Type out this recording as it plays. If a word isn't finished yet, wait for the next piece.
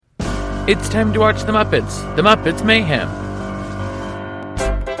It's time to watch the Muppets Mayhem.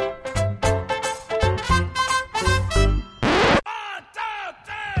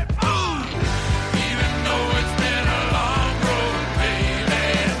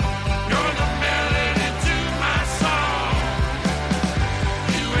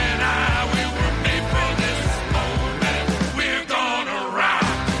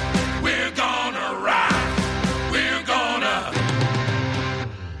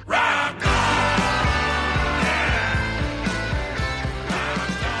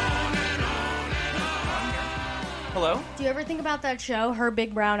 Hello? Do you ever think about that show, Her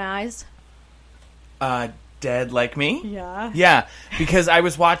Big Brown Eyes? Dead Like Me? Yeah. Yeah, because I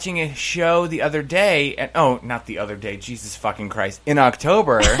was watching a show the other day, and not the other day, Jesus fucking Christ, in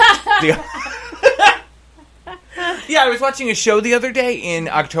October. I was watching a show the other day in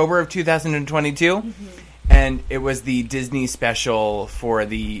October of 2022, and it was the Disney special for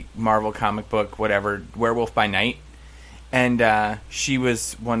the Marvel comic book, whatever, Werewolf by Night, and she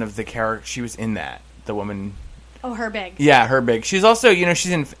was one of the characters, she was in that, the woman... Oh, Her Big. Yeah, Her Big. She's also,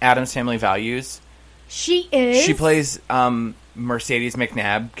 she's in Addams Family Values. She is? She plays Mercedes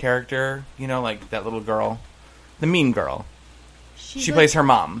McNabb character, like that little girl. The mean girl. She plays her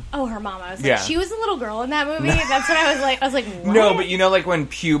mom. Oh, her mom. I was like, she was a little girl in that movie? That's what I was like. I was like, what? No, but like when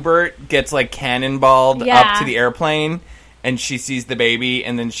Pubert gets like cannonballed up to the airplane and she sees the baby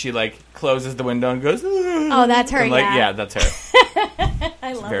and then she like closes the window and goes, oh, that's her, and, yeah, that's her.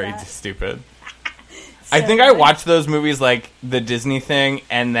 I love very that. Stupid. I think I watched those movies, like, the Disney thing,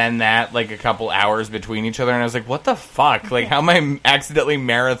 and then that, like, a couple hours between each other, and I was like, what the fuck? Like, how am I accidentally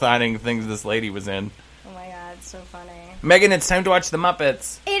marathoning things this lady was in? Oh my god, it's so funny. Megan, it's time to watch the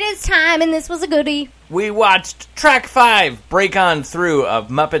Muppets. It is time, and this was a goodie. We watched Track 5, Break On Through of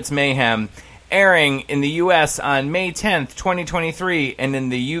Muppets Mayhem, airing in the U.S. on May 10th, 2023, and in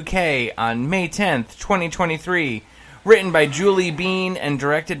the U.K. on May 10th, 2023. Written by Julie Bean and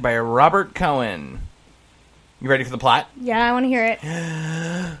directed by Robert Cohen. You ready for the plot? Yeah, I want to hear it.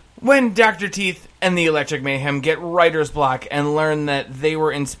 When Dr. Teeth and the Electric Mayhem get writer's block and learn that they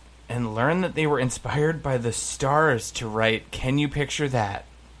were inspired by the stars to write Can You Picture That?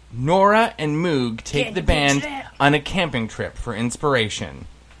 Nora and Moog take the band on a camping trip for inspiration.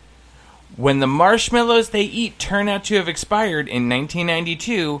 When the marshmallows they eat turn out to have expired in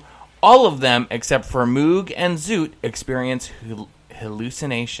 1992, all of them except for Moog and Zoot experience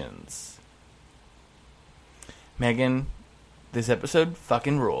hallucinations. Megan, this episode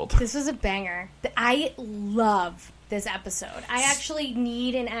fucking ruled. This was a banger. I love this episode. I actually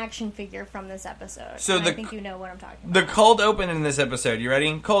need an action figure from this episode. So I think you know what I'm talking about. The cold open in this episode. You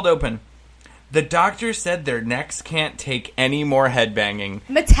ready? Cold open. The doctor said their necks can't take any more headbanging.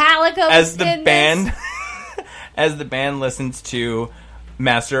 Metallica was in this. As the band listens to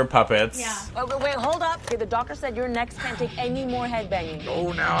Master of Puppets. Yeah. Oh, wait, hold up. Okay, the doctor said your necks can't take any more headbanging.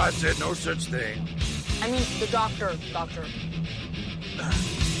 Oh, now I said no such thing. I mean, the doctor.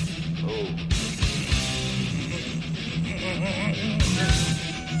 Oh.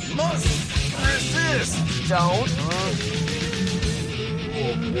 Must resist.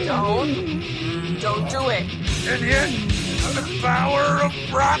 Don't do it. And yet, the power of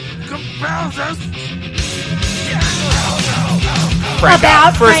rock compels us.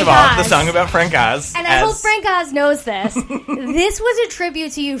 First of all, the song about Frank Oz. And I hope Frank Oz knows this. This was a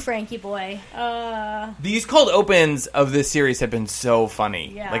tribute to you, Frankie boy. These cold opens of this series have been so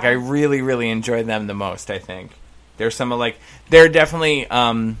funny. Yeah. Like, I really, really enjoy them the most, I think. There's some they're definitely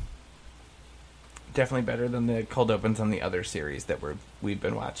better than the cold opens on the other series that we've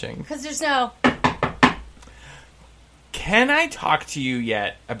been watching. Because there's no... Can I talk to you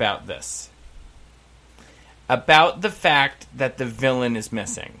yet about this? About the fact that the villain is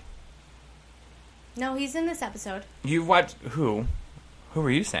missing. No, he's in this episode. You watched... Who? Who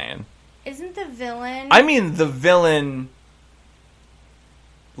were you saying? Isn't the villain... I mean the villain...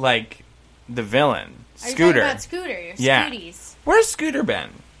 Like, the villain. Scooter. Are you talking about Scooter? Yeah. Scooties. Where's Scooter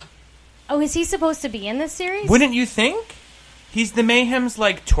been? Oh, is he supposed to be in this series? Wouldn't you think? He's the Mayhem's,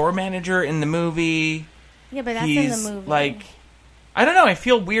 like, tour manager in the movie. Yeah, but that's in the movie. Like... I don't know, I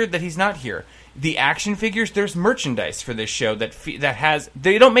feel weird that he's not here. The action figures, there's merchandise for this show that has...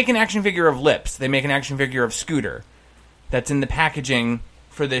 They don't make an action figure of Lips. They make an action figure of Scooter. That's in the packaging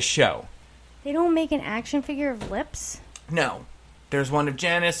for this show. They don't make an action figure of Lips? No. There's one of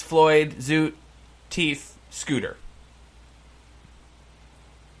Janice, Floyd, Zoot, Teeth, Scooter.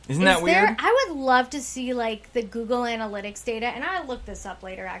 Isn't that weird? I would love to see, like, the Google Analytics data, and I'll look this up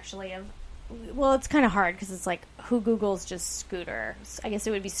later, actually, of... Well, it's kind of hard, because it's like, who Googles just Scooter? I guess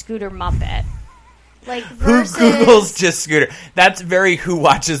it would be Scooter Muppet. Like, versus... Who Googles just Scooter? That's very Who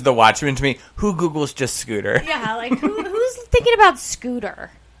Watches the Watchmen to me. Who Googles just Scooter? Yeah, like, who's thinking about Scooter?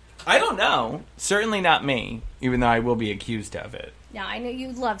 I don't know. Certainly not me, even though I will be accused of it. Yeah, I know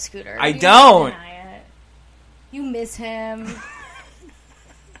you love Scooter. I You don't. can't deny it. You miss him.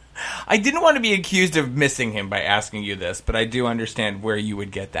 I didn't want to be accused of missing him by asking you this, but I do understand where you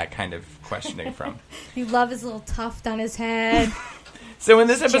would get that kind of questioning from. You love his little tuft on his head. So in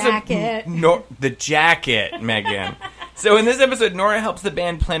this episode, Jacket. The jacket, Megan. So in this episode, Nora helps the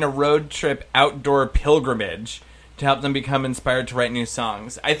band plan a road trip outdoor pilgrimage to help them become inspired to write new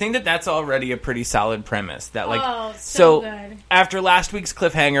songs. I think that that's already a pretty solid premise. That so good. After last week's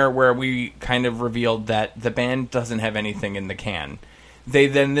cliffhanger, where we kind of revealed that the band doesn't have anything in the can, they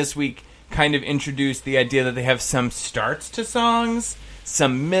then this week kind of introduced the idea that they have some starts to songs,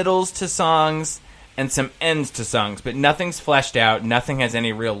 some middles to songs, and some ends to songs, but nothing's fleshed out. Nothing has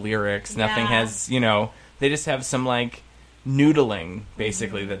any real lyrics. Yeah. Nothing has, they just have some, like, noodling,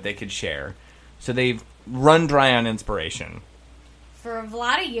 basically, that they could share. So they've run dry on inspiration. For a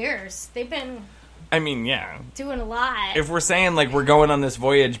lot of years. They've been doing a lot. If we're saying, like, we're going on this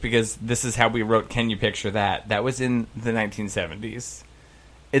voyage because this is how we wrote Can You Picture That? That was in the 1970s.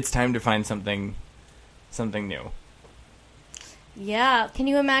 It's time to find something new. Yeah. Can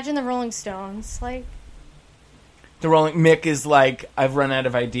you imagine the Rolling Stones? Like, Mick is like, I've run out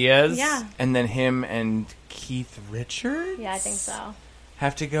of ideas. Yeah. And then him and Keith Richards? yeah, I think so.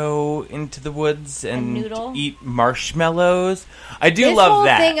 Have to go into the woods and noodle. eat marshmallows. I do This love whole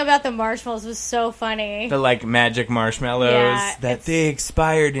that. thing about the marshmallows was so funny. The, like, magic marshmallows Yeah, that they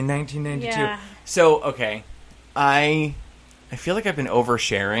expired in 1992. Yeah. So, okay. I feel like I've been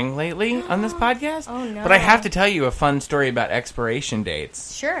oversharing lately on this podcast. Oh, no. But I have to tell you a fun story about expiration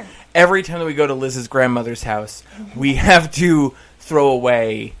dates. Sure. Every time that we go to Liz's grandmother's house, we have to throw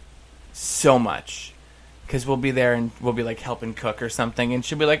away so much. Because we'll be there and we'll be, like, helping cook or something. And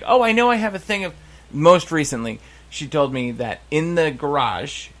she'll be like, oh, I know I have a thing of... Most recently, she told me that in the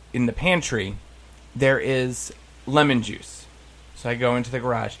garage, in the pantry, there is lemon juice. So I go into the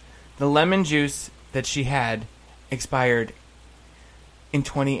garage. The lemon juice that she had expired in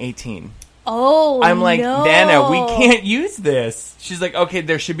 2018. Oh, I'm like, no. Nana, we can't use this. She's like, okay,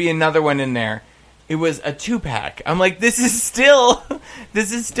 there should be another one in there. It was a 2-pack. I'm like, this is still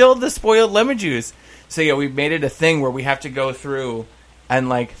the spoiled lemon juice. So yeah, we've made it a thing where we have to go through and,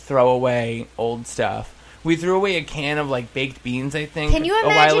 like, throw away old stuff. We threw away a can of, like, baked beans, I think, Can you a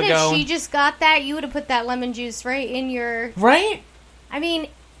while imagine ago. if she just got that? You would have put that lemon juice right in your... Right? I mean,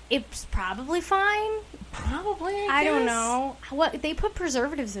 it's probably fine. Probably, I don't know. What they put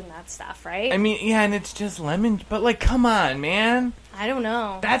preservatives in that stuff, right? I mean, yeah, and it's just lemon. But, like, come on, man. I don't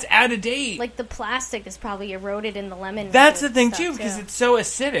know. That's out of date. Like, the plastic is probably eroded in the lemon. That's the thing, stuff, too, because it's so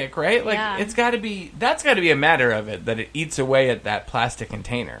acidic, right? Like, Yeah. that's got to be a matter of it, that it eats away at that plastic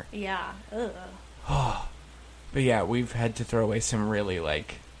container. Yeah. Ugh. But yeah, we've had to throw away some really,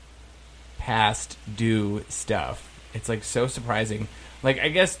 like, past due stuff. It's, like, so surprising. Like, I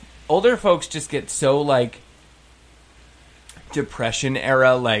guess older folks just get so, like, Depression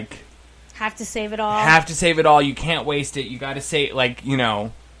era, like... Have to save it all. Have to save it all. You can't waste it. You got to say, like,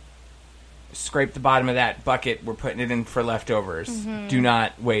 scrape the bottom of that bucket. We're putting it in for leftovers. Mm-hmm. Do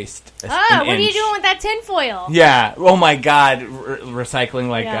not waste an what are you inch. doing with that tinfoil? Yeah. Oh, my God. Recycling,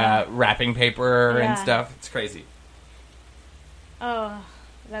 like, Yeah. wrapping paper and Yeah. stuff. It's crazy. Oh,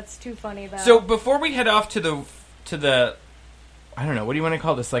 that's too funny, though. So, before we head off to the I don't know, what do you want to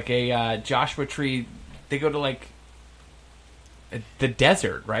call this? Like a Joshua Tree. They go to, like, the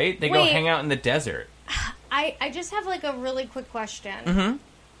desert, right? They go Wait. hang out in the desert. I just have, like, a really quick question. Mm-hmm.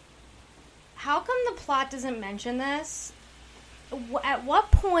 How come the plot doesn't mention this? At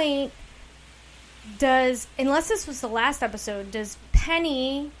what point unless this was the last episode, does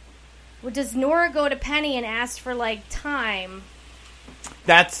Nora go to Penny and ask for, like, time?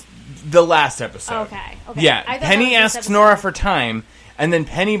 That's the last episode. Okay. Yeah, I thought Penny that was this asks episode. Nora for time, and then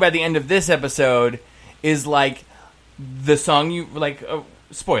Penny, by the end of this episode, is like, the song you, like,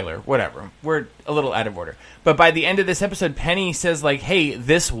 spoiler, whatever. We're a little out of order. But by the end of this episode, Penny says, like, hey,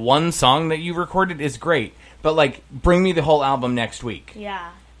 this one song that you recorded is great, but, like, bring me the whole album next week.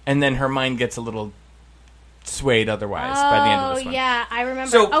 Yeah. And then her mind gets a little swayed otherwise by the end of this one. Yeah, I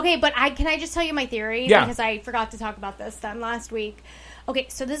remember. So- Okay, but can I just tell you my theory? Yeah. Because I forgot to talk about this then last week. Okay,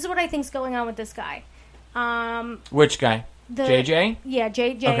 so this is what I think's going on with this guy. Which guy? JJ? Yeah,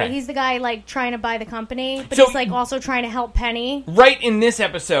 JJ. Okay. He's the guy, like, trying to buy the company, but So- he's, like, also trying to help Penny. Right in this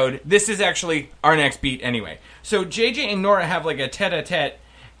episode, this is actually our next beat anyway. So JJ and Nora have, like, a tete-a-tete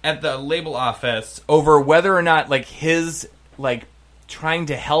at the label office over whether or not, like, his, like, trying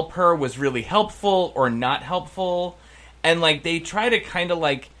to help her was really helpful or not helpful. And, like, they try to kind of,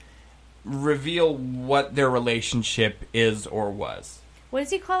 like, reveal what their relationship is or was. What does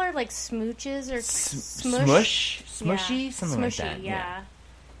he call her? Like, smooches or smush? Smushy? Yeah. Something Smushy, like that. Yeah.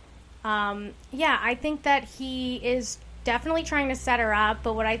 I think that he is definitely trying to set her up,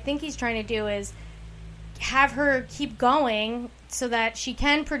 but what I think he's trying to do is have her keep going so that she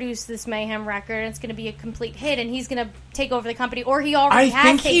can produce this Mayhem record, and it's going to be a complete hit, and he's going to take over the company, or he already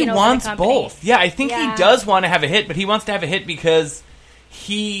has taken over the company. I think he wants both. Yeah, I think he does want to have a hit, but he wants to have a hit because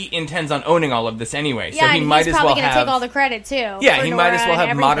he intends on owning all of this anyway. Yeah, so he might as well have... he's probably going to take all the credit, too. Yeah, he might as well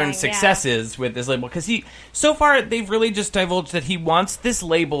have modern successes with this label. Because so far, they've really just divulged that he wants this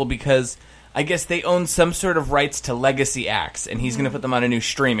label because I guess they own some sort of rights to legacy acts, and he's going to put them on a new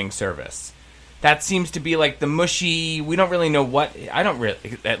streaming service. That seems to be like the mushy... We don't really know what... I don't really...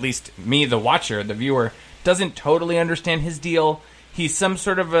 At least me, the watcher, the viewer, doesn't totally understand his deal. He's some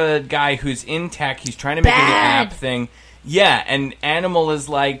sort of a guy who's in tech. He's trying to make a new app thing. Yeah, and Animal is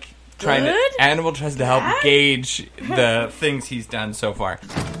like... Animal tries to help gauge the things he's done so far.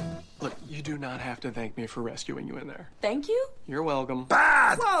 Look, you do not have to thank me for rescuing you in there. Thank you? You're welcome.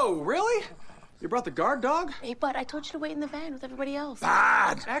 Bad! Whoa, really? You brought the guard dog? Hey, bud, I told you to wait in the van with everybody else.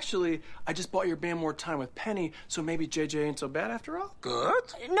 Bad! Actually, I just bought your band more time with Penny, so maybe JJ ain't so bad after all? Good?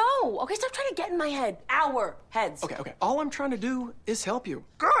 No, okay, stop trying to get in my head. Our heads. Okay. All I'm trying to do is help you.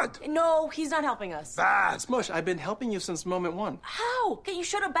 Good! No, he's not helping us. Bad! Smush, I've been helping you since moment one. How? Okay, you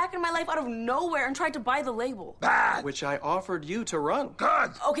showed up back in my life out of nowhere and tried to buy the label. Bad! Which I offered you to run.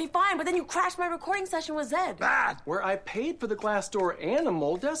 Good! Okay, fine, but then you crashed my recording session with Zed. Bad! Where I paid for the glass door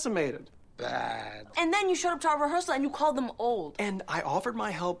Animal decimated. Bad. And then you showed up to our rehearsal and you called them old. And I offered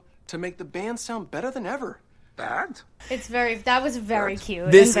my help to make the band sound better than ever. Bad? That was very cute.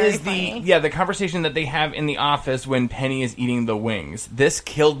 This and very is funny. the conversation that they have in the office when Penny is eating the wings. This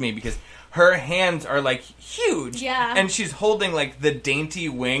killed me because her hands are like huge. Yeah. And she's holding like the dainty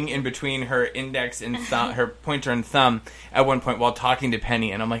wing in between her index and her pointer and thumb at one point while talking to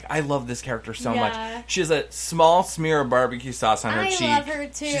Penny. And I'm like, I love this character so much. She has a small smear of barbecue sauce on her cheek. I love her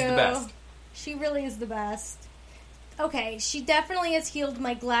too. She's the best. She really is the best. Okay, she definitely has healed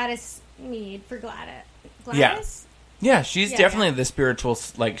my Gladys need for Gladys. Gladys? Yeah, she's definitely the spiritual,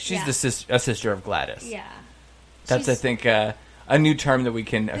 like, she's a sister of Gladys. Yeah. That's, I think, a new term that we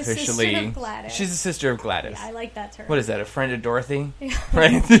can officially... Sister of Gladys. She's a sister of Gladys. Yeah, I like that term. What is that, a friend of Dorothy?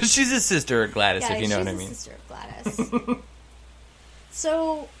 Right? She's a sister of Gladys, if you know what I mean. she's a sister of Gladys.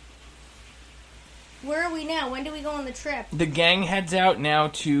 So, where are we now? When do we go on the trip? The gang heads out now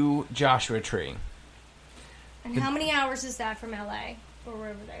to Joshua Tree. And how many hours is that from LA? Or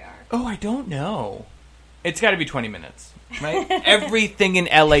wherever they are? Oh, I don't know. It's got to be 20 minutes, right? Everything in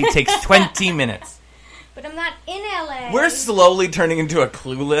LA takes 20 minutes. But I'm not in LA. We're slowly turning into a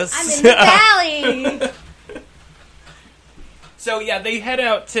Clueless. I'm in the valley. So, yeah, they head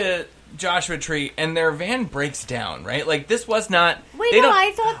out to Joshua Tree, and their van breaks down, right? Like, this was not... Wait, no,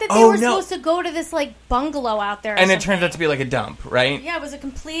 I thought that they were supposed to go to this, like, bungalow out there or And something. it turns out to be, like, a dump, right? Yeah, it was a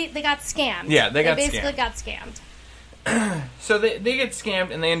complete... They got scammed. Yeah, they basically got scammed. So they get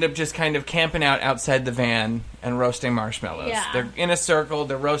scammed, and they end up just kind of camping out outside the van and roasting marshmallows. Yeah. They're in a circle,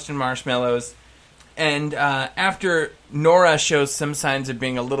 they're roasting marshmallows. And after Nora shows some signs of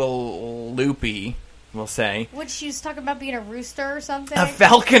being a little loopy, we'll say. Which she was talking about being a rooster or something? A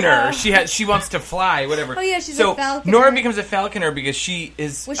falconer. She wants to fly, whatever. Oh, yeah, she's a falconer. Nora becomes a falconer because she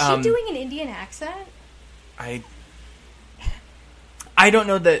is... Was she doing an Indian accent? I don't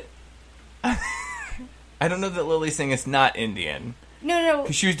know that... I don't know that Lily Singh is not Indian. No.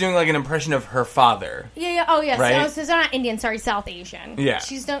 Because she was doing like an impression of her father. Yeah. Oh, yes. Right? So it's not Indian. Sorry, South Asian. Yeah.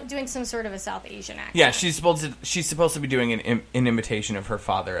 She's doing some sort of a South Asian accent. Yeah, she's supposed to be doing an imitation of her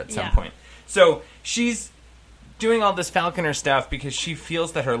father at some point. So she's doing all this falconer stuff because she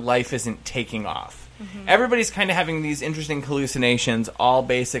feels that her life isn't taking off. Mm-hmm. Everybody's kind of having these interesting hallucinations, all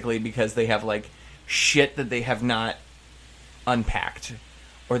basically because they have like shit that they have not unpacked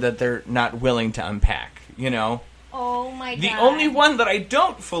or that they're not willing to unpack. You know? Oh my god. The only one that I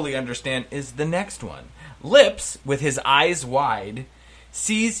don't fully understand is the next one. Lips, with his eyes wide,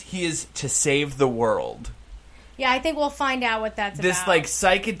 sees he is to save the world. Yeah, I think we'll find out what that's this, about. like,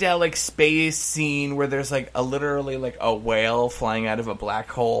 psychedelic space scene where there's, like, literally, like, a whale flying out of a black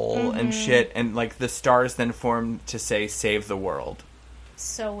hole and shit, and, like, the stars then form to say, save the world.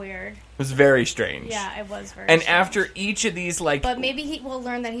 So weird. It was very strange. Yeah, it was very And strange. after each of these, like... But maybe he will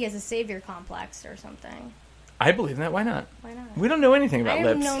learn that he has a savior complex or something. I believe that. Why not? Why not? We don't know anything about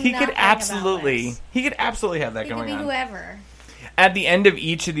Lips. He could absolutely have that going on. He could be whoever. At the end of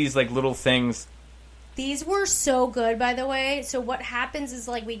each of these, like, little things, These were so good, by the way. So what happens is,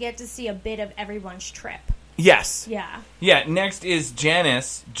 like, we get to see a bit of everyone's trip. Yes. Yeah. Yeah, next is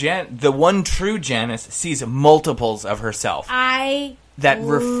Janice. The one true Janice sees multiples of herself. That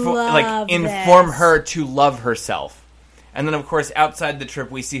inform her to love herself. And then, of course, outside the trip,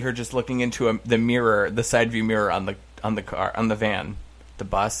 we see her just looking into the mirror, the side view mirror on the car, on the van, the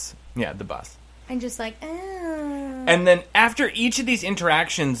bus. Yeah, the bus. And just like, oh. And then after each of these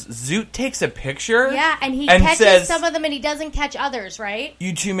interactions, Zoot takes a picture. Yeah, and he and catches says, some of them, and he doesn't catch others, right?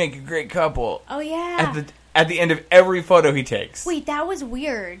 "You two make a great couple." Oh yeah. At the end of every photo he takes. Wait, that was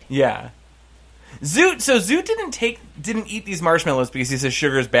weird. Yeah. Zoot didn't eat these marshmallows because he says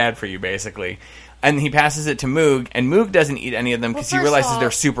sugar is bad for you, basically. And he passes it to Moog, and Moog doesn't eat any of them because he realizes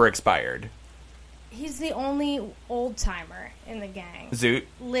they're super expired. He's the only old-timer in the gang. Zoot?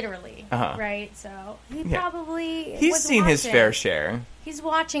 Literally. Uh-huh. Right? So he probably He's was seen his watching. fair share. He's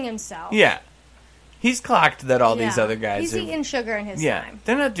watching himself. Yeah. He's clocked that all these other guys He's eating sugar in his time.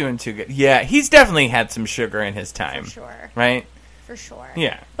 They're not doing too good. Yeah, he's definitely had some sugar in his time. For sure. Right? For sure.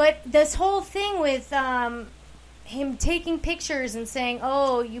 Yeah. But this whole thing with him taking pictures and saying,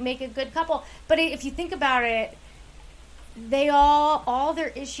 "Oh, you make a good couple," but if you think about it, they all their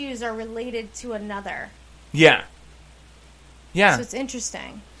issues are related to another. Yeah. Yeah. So it's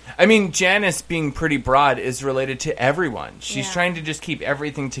interesting. I mean, Janice being pretty broad is related to everyone. She's trying to just keep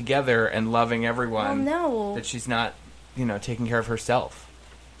everything together and loving everyone. Well, no. That she's not, taking care of herself.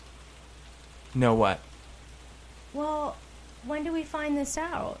 No what? Well, when do we find this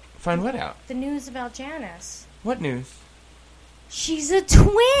out? Find what out? The news about Janice. What news? She's a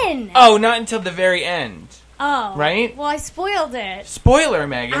twin! Oh, not until the very end. Oh. Right? Well, I spoiled it. Spoiler,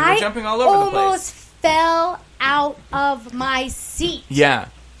 Megan. We're jumping all over the place. I almost fell out of my seat. Yeah.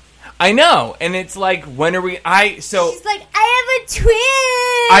 I know. And it's like, when are we... She's like, I have a twin!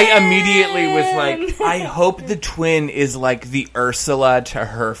 I immediately was like, I hope the twin is like the Ursula to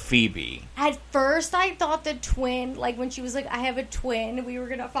her Phoebe. At first, I thought the twin, like when she was like, I have a twin, we were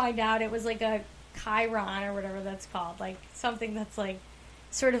going to find out it was like a Chiron or whatever that's called. Like something that's like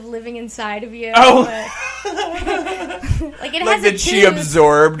sort of living inside of you. Oh. Like it like has that a she tooth.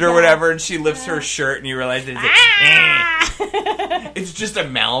 Absorbed or whatever, and she lifts her shirt and you realize it's Ah! it's just a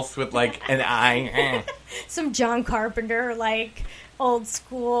mouth with like an eye. Some John Carpenter, like old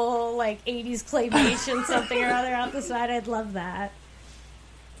school, like 80s claymation, something or other out the side. I'd love that.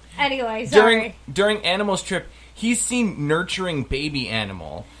 Anyway, sorry. During Animal's trip, he's seen nurturing baby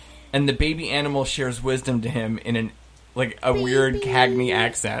animal, and the baby animal shares wisdom to him in a weird Cagney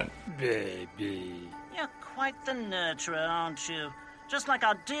accent. Baby. You're quite the nurturer, aren't you? Just like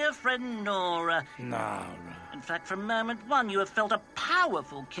our dear friend Nora. Nora. In fact, from moment one, you have felt a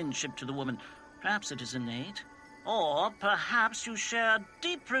powerful kinship to the woman. Perhaps it is innate. Or perhaps you share a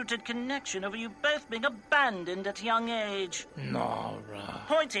deep-rooted connection over you both being abandoned at a young age. Nora.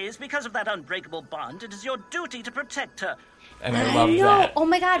 Point is, because of that unbreakable bond, it is your duty to protect her. And I love know. that. Oh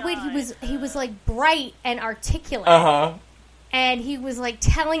my God! Wait, he was like bright and articulate. And he was like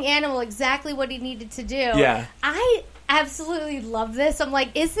telling Animal exactly what he needed to do. Yeah. I absolutely love this. I'm like,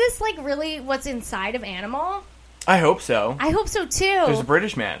 is this like really what's inside of Animal? I hope so. I hope so too. There's a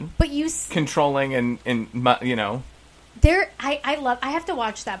British man. But you controlling and there. I have to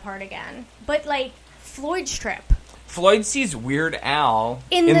watch that part again. But like Floyd's trip. Floyd sees Weird Al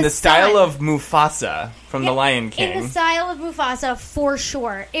in the style sun. of Mufasa from The Lion King. In the style of Mufasa, for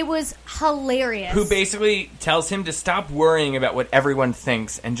sure. It was hilarious. Who basically tells him to stop worrying about what everyone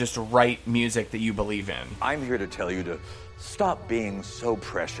thinks and just write music that you believe in. I'm here to tell you to stop being so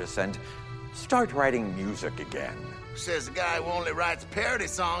precious and start writing music again. Says the guy who only writes parody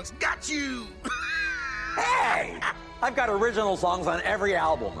songs. Got you! Hey! I've got original songs on every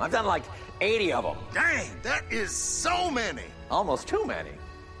album. I've done like 80 of them. Dang, that is so many. Almost too many.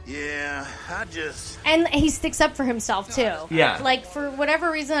 Yeah, And he sticks up for himself, too. Yeah. Like, for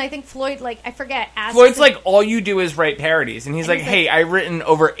whatever reason, I think Floyd, like, I forget. Floyd's like, all you do is write parodies. And he's like, hey, I've written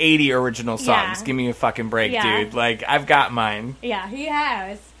over 80 original songs. Yeah. Give me a fucking break, Yeah. dude. Like, I've got mine. Yeah, he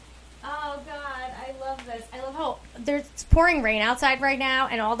has. Oh, God, I love this. I love how there's pouring rain outside right now,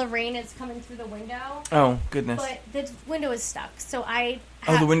 and all the rain is coming through the window. Oh, goodness. But the window is stuck, so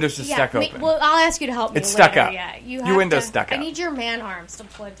the window's just stuck open. Well, I'll ask you to help me. It's stuck later. up. Yeah, Your window's stuck up. I need your man arms to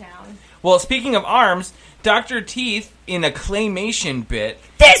pull it down. Well, speaking of arms, Dr. Teeth, in a claymation bit...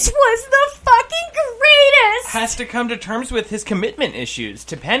 This was the fucking greatest! ...has to come to terms with his commitment issues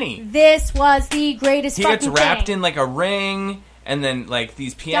to Penny. This was the greatest fucking thing. He gets wrapped in like a ring, And then, like,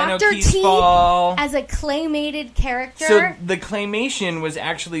 these piano Dr. keys Teeth fall. as a claymated character. So the claymation was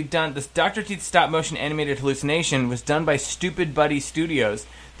actually done. This Dr. Teeth stop-motion animated hallucination was done by Stupid Buddy Studios,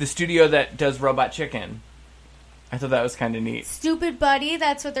 the studio that does Robot Chicken. I thought that was kind of neat. Stupid Buddy,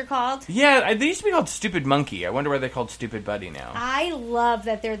 that's what they're called? Yeah, they used to be called Stupid Monkey. I wonder why they're called Stupid Buddy now. I love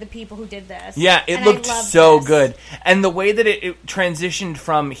that they're the people who did this. Yeah, it And looked I love so this. good. And the way that it transitioned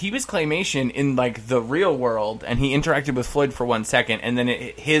from... He was claymation in, like, the real world, and he interacted with Floyd for 1 second, and then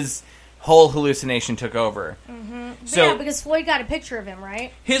his whole hallucination took over. Mm-hmm. So, yeah, because Floyd got a picture of him,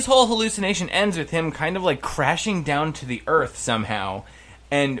 right? his whole hallucination ends with him kind of, like, crashing down to the earth somehow,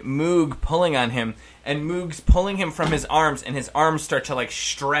 and Moog pulling on him, and Moog's pulling him from his arms, and his arms start to, like,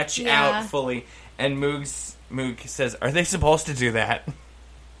 stretch out fully, and Moog says, "Are they supposed to do that?"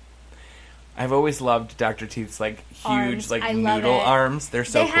 I've always loved Dr. Teeth's, like, huge, Arms. like, I love noodle it. arms. They're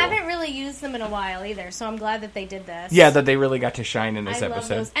so They cool. haven't really used them in a while either, so I'm glad that they did this. Yeah, that they really got to shine in this I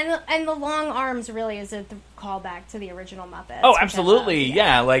episode. love those. And the long arms really is a callback to the original Muppets. Oh, which I absolutely. love.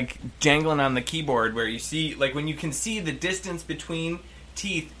 Yeah, like, jangling on the keyboard where you see, like, when you can see the distance between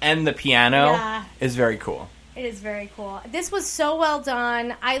Teeth and the piano Yeah. is very cool. It is very cool. This was so well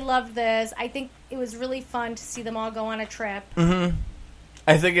done. I love this. I think it was really fun to see them all go on a trip. Mm-hmm.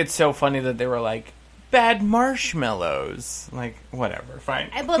 I think it's so funny that they were like, bad marshmallows. Like, whatever,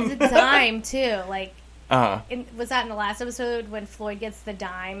 fine. I love the dime, too. Like, Uh-huh. was that in the last episode when Floyd gets the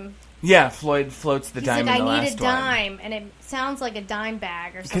dime? Yeah, Floyd floats the He's dime like, in the I last need a one. dime, and it sounds like a dime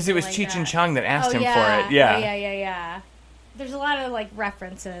bag or something. Because it was like Cheech that. and Chong that asked him yeah. for it. Yeah. Yeah. There's a lot of, like,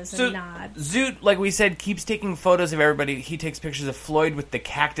 references So, and nods. Zoot, like we said, keeps taking photos of everybody. He takes pictures of Floyd with the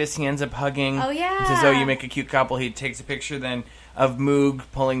cactus he ends up hugging. Oh, yeah. He says, "Oh, you make a cute couple." He takes a picture then of Moog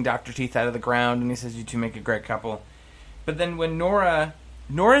pulling Dr. Teeth out of the ground, and he says, "You two make a great couple." But then when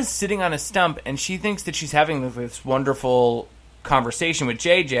Nora's sitting on a stump, and she thinks that she's having this wonderful conversation with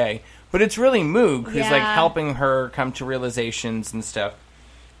JJ, but it's really Moog who's, like, Yeah. helping her come to realizations and stuff.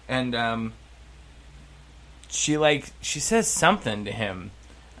 And, she says something to him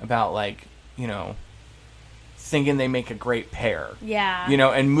about, like, you know, thinking they make a great pair. Yeah. You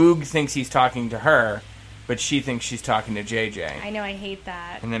know, and Moog thinks he's talking to her, but she thinks she's talking to JJ. I know, I hate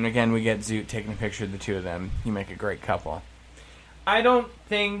that. And then again, we get Zoot taking a picture of the two of them. You make a great couple. I don't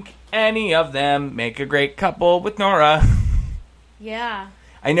think any of them make a great couple with Nora. Yeah.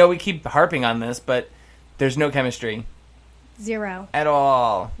 I know we keep harping on this, but there's no chemistry. Zero. At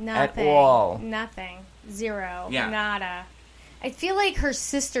all. Nothing. At all. Nothing. Zero. Yeah. Nada. I feel like her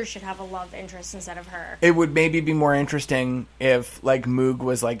sister should have a love interest instead of her. It would maybe be more interesting if, like, Moog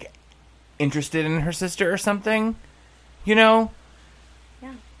was, like, interested in her sister or something. You know?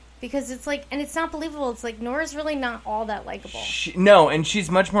 Yeah. Because it's like, and it's not believable. It's like, Nora's really not all that likable. No, and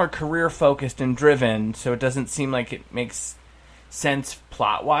she's much more career-focused and driven, so it doesn't seem like it makes sense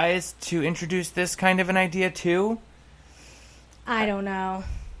plot-wise to introduce this kind of an idea, too. I don't know.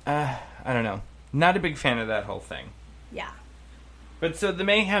 I don't know. Not a big fan of that whole thing. Yeah. But so the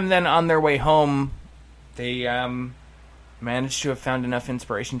Mayhem then, on their way home, they managed to have found enough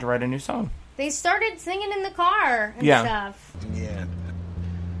inspiration to write a new song. They started singing in the car and Yeah. stuff. Yeah.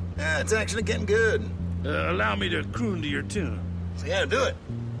 It's actually getting good. Allow me to croon to your tune. So yeah, do it.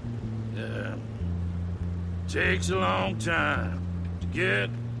 Takes a long time to get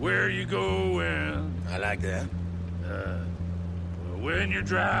where you're going. I like that. When you're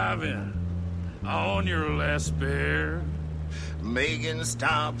driving on your last spare. Making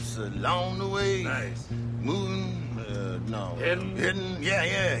stops along the way. Nice. Moving, Heading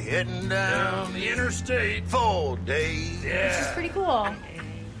heading down down the interstate. 4 days. Which is Yeah. pretty cool.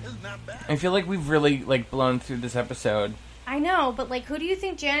 It's not bad. I feel like we've really, like, blown through this episode. I know, but like, who do you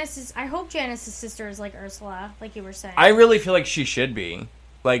think Janice is? I hope Janice's sister is like Ursula, like you were saying. I really feel like she should be.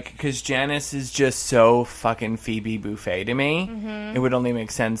 Like, because Janice is just so fucking Phoebe Buffet to me. Mhm. It would only make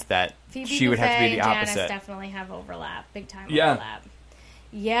sense that Phoebe she would have to be Buffet the and opposite. Janice definitely have overlap, big time Yeah. overlap.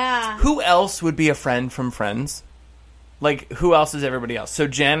 Yeah. Who else would be a friend from Friends? Like, who else is everybody else? So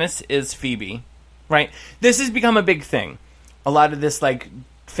Janice is Phoebe, right? This has become a big thing. A lot of this, like,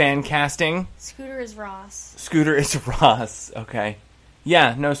 fan casting. Scooter is Ross. Scooter is Ross. Okay.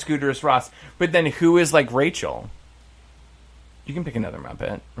 Yeah, no, Scooter is Ross. But then who is, like, Rachel? You can pick another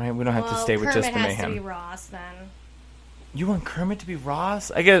Muppet, right? We don't have to stay with Kermit just the has Mayhem. to be Ross then. You want Kermit to be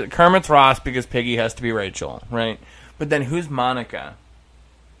Ross? I guess Kermit's Ross because Piggy has to be Rachel, right? But then who's Monica?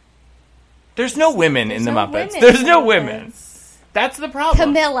 There's no women in the no Muppets. women There's in no the women. That's the problem.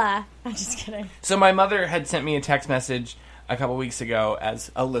 Camilla. I'm just kidding. So my mother had sent me a text message a couple weeks ago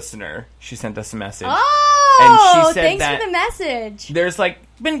as a listener. She sent us a message. Oh, And she said thanks that for the message. There's, like,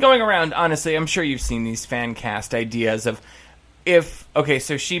 been going around, honestly, I'm sure you've seen these fan cast ideas of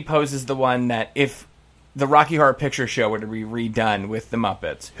so she poses the one that if the Rocky Horror Picture Show were to be redone with the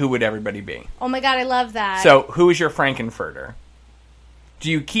Muppets, who would everybody be? Oh my god, I love that. So, who is your Frankenfurter?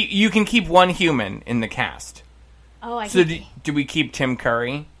 You can keep one human in the cast. Oh, do we keep Tim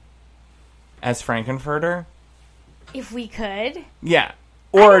Curry as Frankenfurter? If we could. Yeah.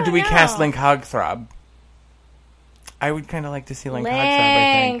 Or do we cast Link Hogthrob? I would kind of like to see Link Hogthrob,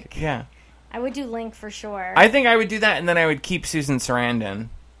 I think. Yeah. I would do Link for sure. I think I would do that, and then I would keep Susan Sarandon.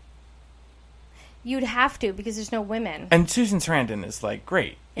 You'd have to, because there's no women. And Susan Sarandon is, like,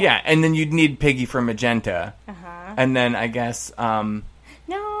 great. Yeah, and then you'd need Piggy from Magenta. Uh-huh. And then, I guess,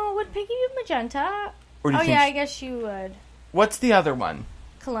 No, would Piggy be Magenta? Or do you think I guess you would. What's the other one?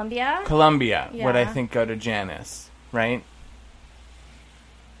 Columbia? Yeah. Would I think go to Janice, right?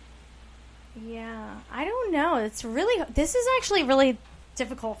 Yeah. I don't know. This is actually really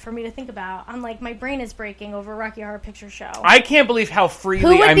difficult for me to think about. I'm like, my brain is breaking over Rocky Horror Picture Show. I can't believe how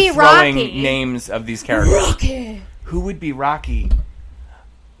freely I'm throwing names of these characters. Rocky! Who would be Rocky?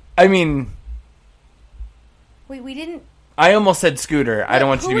 I mean... Wait, we didn't... I almost said Scooter. I don't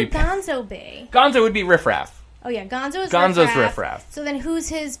want you to be... Who would Gonzo be? Gonzo would be Riff Raff. Oh yeah, Gonzo's Riff Raff. So then who's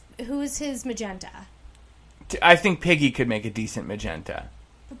his Magenta? I think Piggy could make a decent Magenta.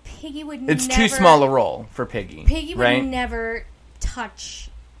 But Piggy would It's too small a role for Piggy. Piggy would right? never touch,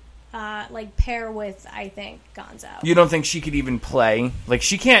 pair with, I think, Gonzo. You don't think she could even play? Like,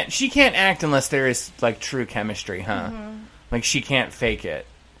 she can't act unless there is, like, true chemistry, huh? Mm-hmm. Like, she can't fake it.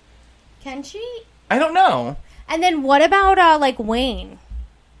 Can she? I don't know. And then what about, Wayne?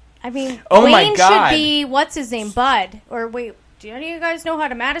 I mean, oh Wayne my God. should be, what's his name, Bud? Or wait, do any of you guys know how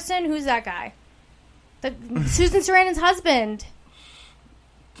to Madison? Who's that guy? Susan Sarandon's husband.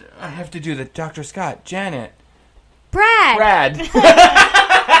 I have to do the Dr. Scott. Janet. Brad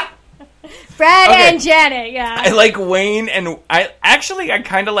Okay. and Janet, yeah. I like Wayne and... I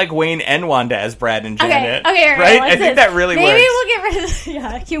kind of like Wayne and Wanda as Brad and Janet. Okay, right? I think that really works. Maybe we'll get rid of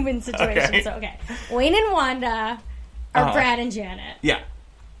the human situation. Okay. So, Wayne and Wanda are Brad and Janet. Yeah.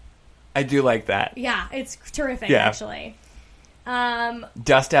 I do like that. Yeah, it's terrific, actually.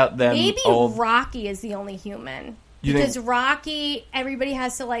 Dust out them maybe old... Rocky is the only human. Because Rocky, everybody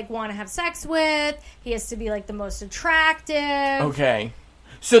has to, want to have sex with. He has to be, the most attractive. Okay.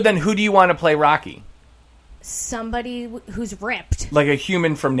 So then who do you want to play Rocky? Somebody who's ripped. Like a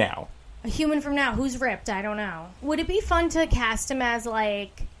human from now. A human from now. Who's ripped? I don't know. Would it be fun to cast him as,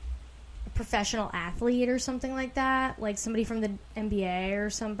 a professional athlete or something like that? Like somebody from the NBA or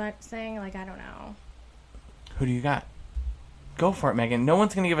something? I don't know. Who do you got? Go for it, Megan. No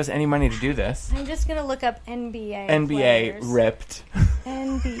one's going to give us any money to do this. I'm just going to look up NBA players. ripped.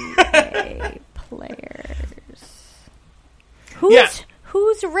 NBA players.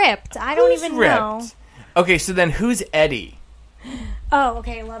 Who's ripped? I don't even know. Okay, so then who's Eddie? Oh,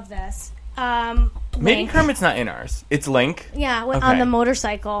 okay. I love this. Maybe Link. Kermit's not in ours. It's Link? Yeah, on the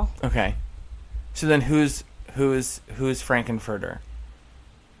motorcycle. Okay. So then who's Frankenfurter?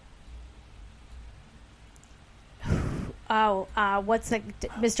 What's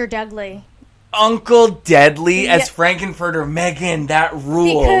Mr. Dudley? Uncle Deadly as Frankenfurter. Megan, that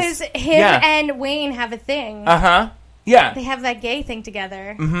rules. Because him and Wayne have a thing. Uh-huh. Yeah. They have that gay thing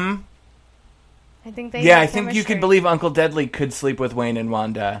together. Mm-hmm. I think they. Yeah, have I think chemistry. you could believe Uncle Deadly could sleep with Wayne and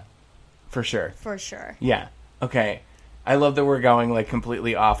Wanda, for sure. For sure. Yeah. Okay. I love that we're going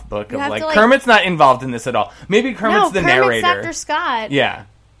completely off book you of Kermit's not involved in this at all. Maybe Kermit's the narrator. Dr. Scott. Yeah.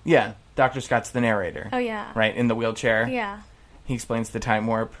 Yeah. Dr. Scott's the narrator. Oh yeah. Right in the wheelchair. Yeah. He explains the time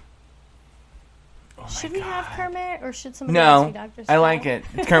warp. Should we have Kermit or should somebody else be Dr. Scott? I like it.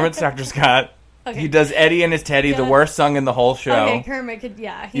 Kermit's Dr. Scott. Okay. He does Eddie and his Teddy, the worst song in the whole show. Okay, Kermit could.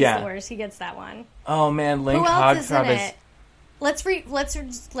 Yeah, he's the worst. He gets that one. Oh man, Link Who else is in Hogthrob it?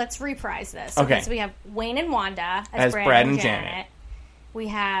 Let's reprise this. Okay. So we have Wayne and Wanda as Brad and Janet. We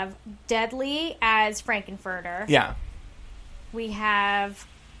have Deadly as Frankenfurter. Yeah. We have.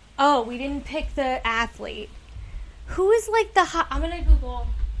 Oh, we didn't pick the athlete. Who is the hot? I'm gonna Google.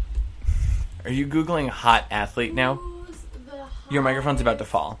 Are you Googling hot athlete now? Your microphone's about to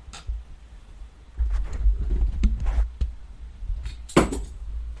fall.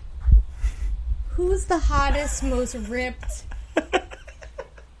 Who's the hottest, most ripped?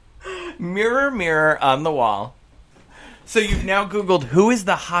 Mirror, mirror on the wall. So you've now Googled who is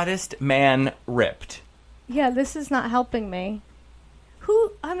the hottest man ripped. Yeah, this is not helping me.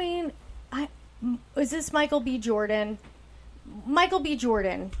 Is this Michael B. Jordan? Michael B.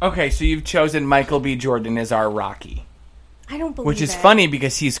 Jordan. Okay, so you've chosen Michael B. Jordan as our Rocky. I don't believe Which is funny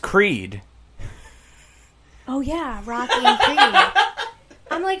because he's Creed. Oh, yeah, Rocky and Creed.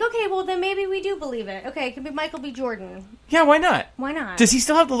 I'm like, okay, well, then maybe we do believe it. Okay, it could be Michael B. Jordan. Yeah, why not? Why not? Does he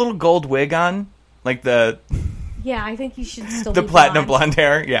still have the little gold wig on? Like the... Yeah, I think you should still the be platinum blonde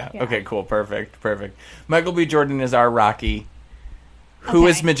hair? Yeah. Yeah. Okay, cool. Perfect. Michael B. Jordan is our Rocky. Who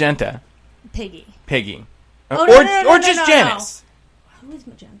is Magenta? Piggy. Or No, just Janice. Who is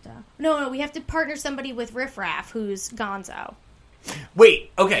Magenta? No, we have to partner somebody with Riff Raff, who's Gonzo.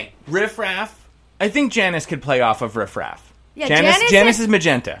 Wait, okay. Riff Raff. I think Janice could play off of Riff Raff. Yeah, Janice is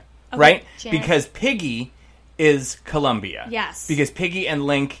Magenta, right? Janice. Because Piggy is Columbia. Yes. Because Piggy and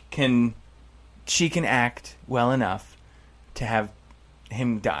Link can act well enough to have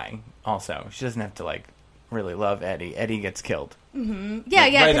him die also. She doesn't have to, like, really love Eddie. Eddie gets killed. Mm-hmm.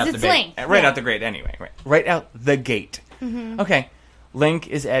 Yeah, because it's Link. Right out the gate anyway. Right out the gate. Mm-hmm. Okay. Link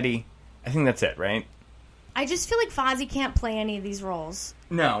is Eddie. I think that's it, right? I just feel like Fozzie can't play any of these roles.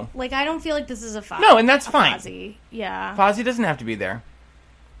 No. Like, I don't feel like this is a Fozzie. No, and that's fine. Fozzie. Yeah. Fozzie doesn't have to be there.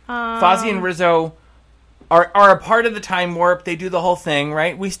 Fozzie and Rizzo are a part of the time warp. They do the whole thing,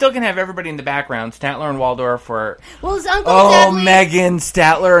 right? We still can have everybody in the background. Statler and Waldorf were... Well, his Uncle Deadly... Megan,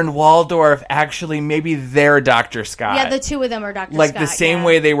 Statler and Waldorf, actually, maybe they're Dr. Scott. Yeah, the two of them are Dr. Scott. Like the same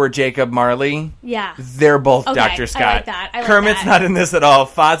way they were Jacob Marley. Yeah. They're both Okay, Dr. Scott. I like that. Kermit's not in this at all.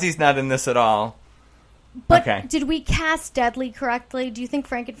 Fozzie's not in this at all. But okay. Did we cast Deadly correctly? Do you think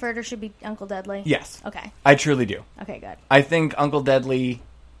Frankenfurter should be Uncle Deadly? Yes. Okay. I truly do. Okay, good. I think Uncle Deadly...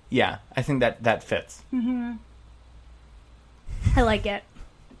 Yeah, I think that fits. Mm-hmm. I like it.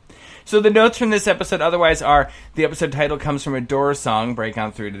 So the notes from this episode otherwise are, the episode title comes from a Doors song, Break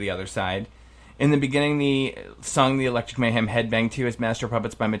On Through to the Other Side. In the beginning, the song The Electric Mayhem headbang to is Master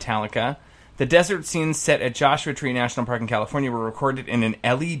Puppets by Metallica. The desert scenes set at Joshua Tree National Park in California were recorded in an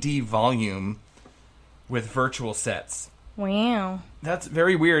LED volume with virtual sets. Wow. That's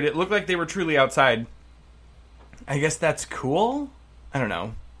very weird. It looked like they were truly outside. I guess that's cool? I don't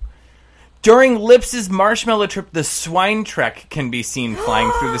know. During Lips's marshmallow trip, the swine trek can be seen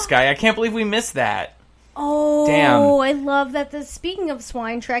flying through the sky. I can't believe we missed that. Oh, damn! I love that. Speaking of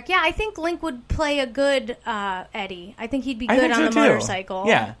swine trek, yeah, I think Link would play a good Eddie. I think he'd be good on the motorcycle.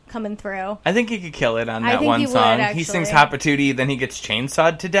 Yeah, coming through. I think he could kill it on that one he song. Would, he sings Hot Patootie, then he gets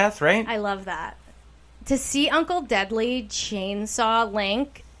chainsawed to death. Right? I love that. To see Uncle Deadly chainsaw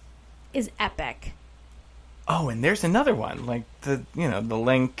Link is epic. Oh, and there's another one, like the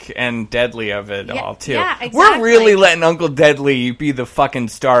Link and Deadly of it all too. Yeah, exactly. We're really letting Uncle Deadly be the fucking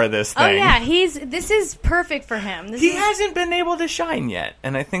star of this thing. Oh yeah, this is perfect for him. He hasn't been able to shine yet,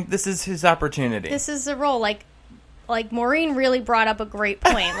 and I think this is his opportunity. This is the role. Like Maureen really brought up a great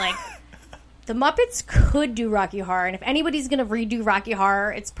point. Like the Muppets could do Rocky Horror, and if anybody's gonna redo Rocky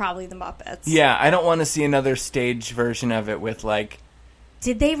Horror, it's probably the Muppets. Yeah, I don't want to see another stage version of it with like.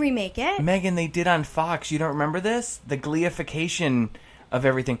 Did they remake it? Megan, they did on Fox. You don't remember this? The gleification of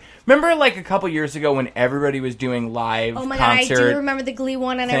everything. Remember, like, a couple years ago when everybody was doing live concert? Oh, my God, I do remember the Glee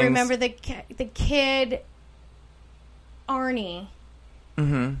one, and I remember the kid, Arnie.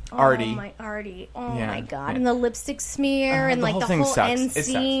 Mm-hmm. Artie. Oh, yeah, my God. Yeah. And the lipstick smear, and, like, the whole end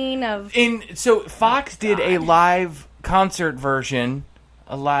scene of... So, Fox did a live concert version,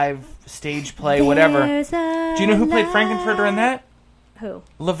 a live stage play, whatever. Do you know who played Frankenfurter in that? Who?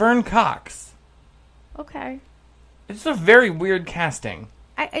 Laverne Cox. Okay. It's a very weird casting.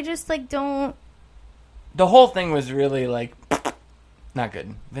 I just, like, don't... The whole thing was really, like, not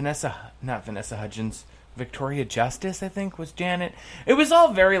good. Not Vanessa Hudgens. Victoria Justice, I think, was Janet. It was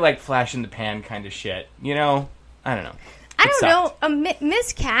all very, like, flash in the pan kind of shit. You know? I don't know. I don't know.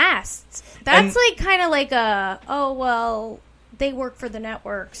 Miscast. That's, like, kind of like a, oh, well... They work for the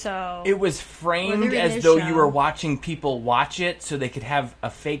network, so... It was framed as though you were watching people watch it, so they could have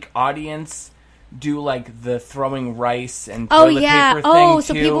a fake audience do, like, the throwing rice and toilet paper thing,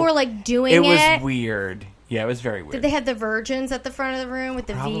 so people were, like, doing it? It was weird. Yeah, it was very weird. Did they have the virgins at the front of the room with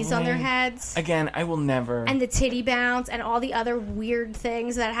the V's on their heads? Again, I will never... And the titty bounce and all the other weird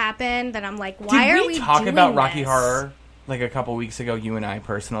things that happened that I'm like, why are we doing this? Did we talk about Rocky Horror, like, a couple weeks ago, you and I,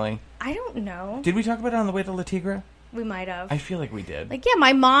 personally? I don't know. Did we talk about it on the way to La Tigra? We might have. I feel like we did. Like, yeah,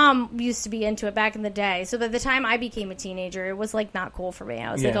 my mom used to be into it back in the day. So by the time I became a teenager, it was, like, not cool for me.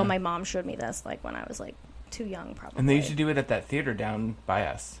 I was like, oh, my mom showed me this, like, when I was, like, too young, probably. And they used to do it at that theater down by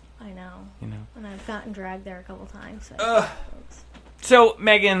us. I know. You know. And I've gotten dragged there a couple times. So,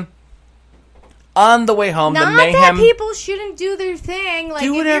 Megan, on the way home, not the Mayhem... that people shouldn't do their thing. Like,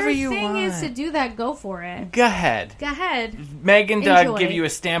 do whatever if you your thing want. is to do that, go for it. Go ahead. Go ahead. Megan Doug give you a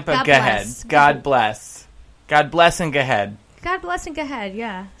stamp of go ahead. God bless. God bless and go ahead. God bless and go ahead,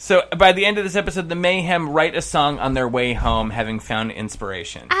 yeah. So by the end of this episode, the Mayhem write a song on their way home, having found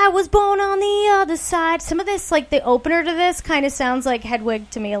inspiration. I was born on the other side. Some of this, like the opener to this, kind of sounds like Hedwig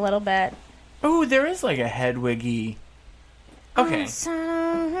to me a little bit. Oh, there is like a Hedwig-y. Okay.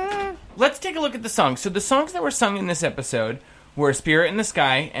 Let's take a look at the songs. So the songs that were sung in this episode were Spirit in the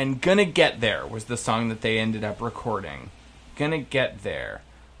Sky and Gonna Get There was the song that they ended up recording. Gonna Get There.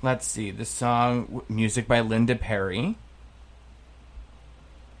 Let's see. The song, music by Linda Perry.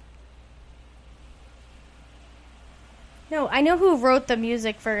 No, I know who wrote the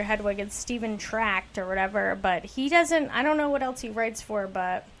music for Hedwig. It's Stephen Tract or whatever, but he doesn't... I don't know what else he writes for,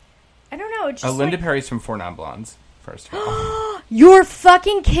 but... I don't know. It's just Linda Perry's from Four Non-Blondes, first of all. You're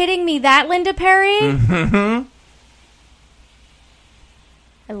fucking kidding me. That Linda Perry? Mm-hmm.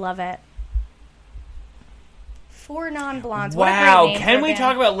 I love it. Four Non-Blondes. Wow. What a great name Can for a we band.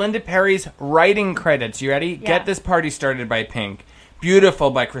 talk about Linda Perry's writing credits? You ready? Yeah. Get This Party Started by Pink.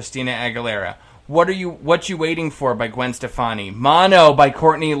 Beautiful by Christina Aguilera. What You Waiting For by Gwen Stefani. Mono by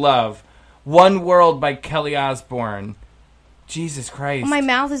Courtney Love. One World by Kelly Osbourne. Jesus Christ. My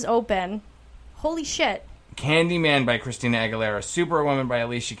mouth is open. Holy shit. Candyman by Christina Aguilera. Superwoman by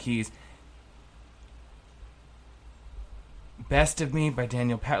Alicia Keys. Best of Me by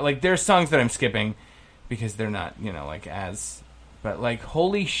Daniel Pat. Like, there's songs that I'm skipping because they're not, like as... But, like,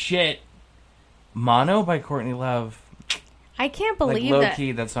 holy shit. Mono by Courtney Love. I can't believe like, that.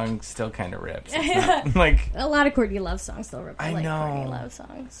 low-key, that song still kind of rips. It's not, like... A lot of Courtney Love songs still rip. I like know. Courtney Love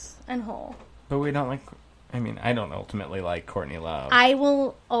songs. And Hole. But we don't like... I mean, I don't ultimately like Courtney Love. I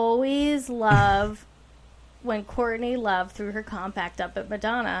will always love when Courtney Love threw her compact up at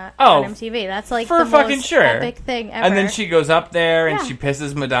Madonna on MTV. That's like for the fucking most sure. epic thing ever. And then she goes up there and Yeah. she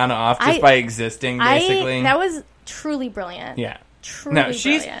pisses Madonna off just by existing, basically. That was truly brilliant. Yeah. Truly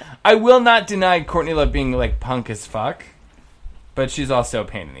brilliant. I will not deny Courtney Love being, like, punk as fuck, but she's also a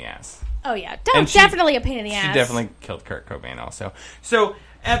pain in the ass. Oh, yeah. Definitely a pain in the ass. She definitely killed Kurt Cobain also. So,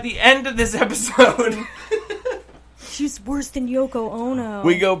 at the end of this episode... She's worse than Yoko Ono.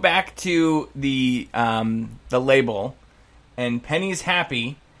 We go back to the label, and Penny's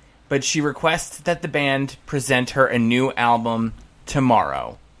happy, but she requests that the band present her a new album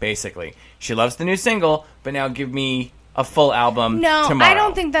tomorrow, basically. She loves the new single, but now give me a full album tomorrow. I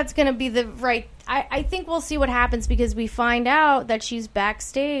don't think that's going to be the right... I think we'll see what happens because we find out that she's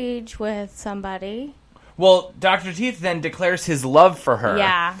backstage with somebody. Well, Dr. Teeth then declares his love for her.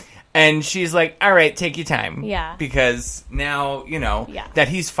 Yeah. And she's like, all right, take your time. Yeah. Because now, that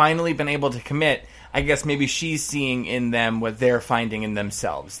he's finally been able to commit, I guess maybe she's seeing in them what they're finding in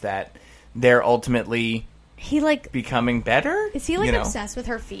themselves, that they're ultimately becoming better? Is he obsessed with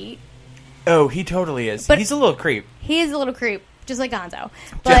her feet? Oh, he totally is. But he's a little creep. He is a little creep, just like Gonzo.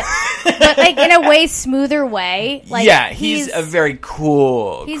 But like in a way smoother way. Like, yeah, he's a very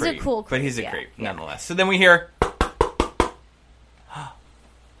cool he's creep. a cool creep. But he's a creep, nonetheless. So then we hear...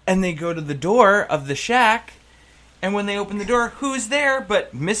 And they go to the door of the shack, and when they open the door, who's there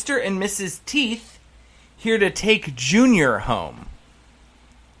but Mr. and Mrs. Teeth here to take Junior home.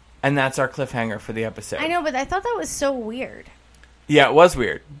 And that's our cliffhanger for the episode. I know, but I thought that was so weird. Yeah, it was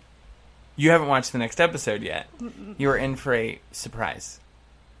weird. You haven't watched the next episode yet. You are in for a surprise.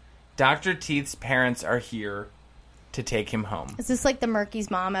 Dr. Teeth's parents are here to take him home. Is this like the Murky's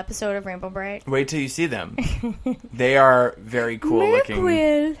Mom episode of Rainbow Bright? Wait till you see them. They are very cool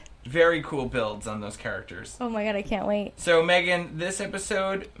looking. Very cool builds on those characters. Oh my god, I can't wait. So, Megan, this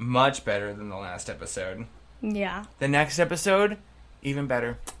episode, much better than the last episode. Yeah. The next episode, even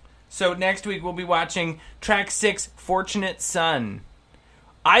better. So, next week we'll be watching track 6, Fortunate Son.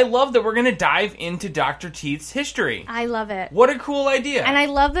 I love that we're going to dive into Dr. Teeth's history. I love it. What a cool idea. And I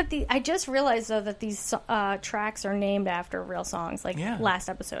love that I just realized, though, that these tracks are named after real songs. Like, last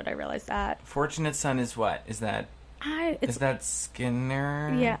episode, I realized that. Fortunate Son is what? Is that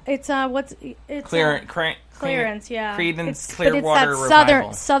Skinner? Yeah. It's, It's... Clearance, yeah. Creedence Clearwater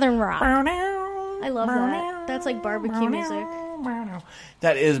Revival. Southern rock. I love that. That's like barbecue music.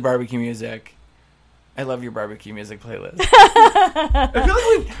 That is barbecue music. I love your barbecue music playlist. I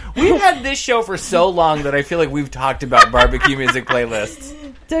feel like we've had this show for so long that I feel like we've talked about barbecue music playlists.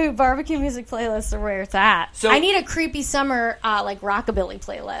 Dude, barbecue music playlists are where it's at. So I need a creepy summer like rockabilly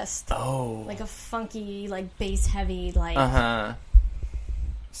playlist. Oh. Like a funky, like bass heavy, like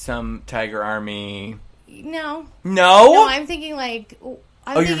some Tiger Army. No. No? No, I'm thinking like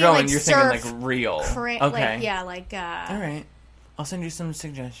you're thinking like real. Okay. Like, yeah, like all right. I'll send you some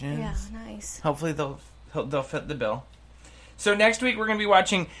suggestions. Yeah, nice. Hopefully they'll fit the bill. So next week we're going to be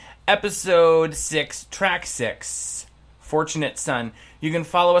watching episode 6, track 6, Fortunate Son. You can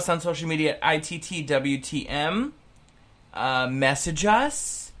follow us on social media at ITTWTM. Message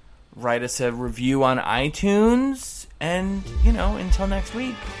us. Write us a review on iTunes. And, until next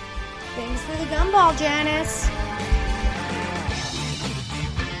week. Thanks for the gumball, Janice.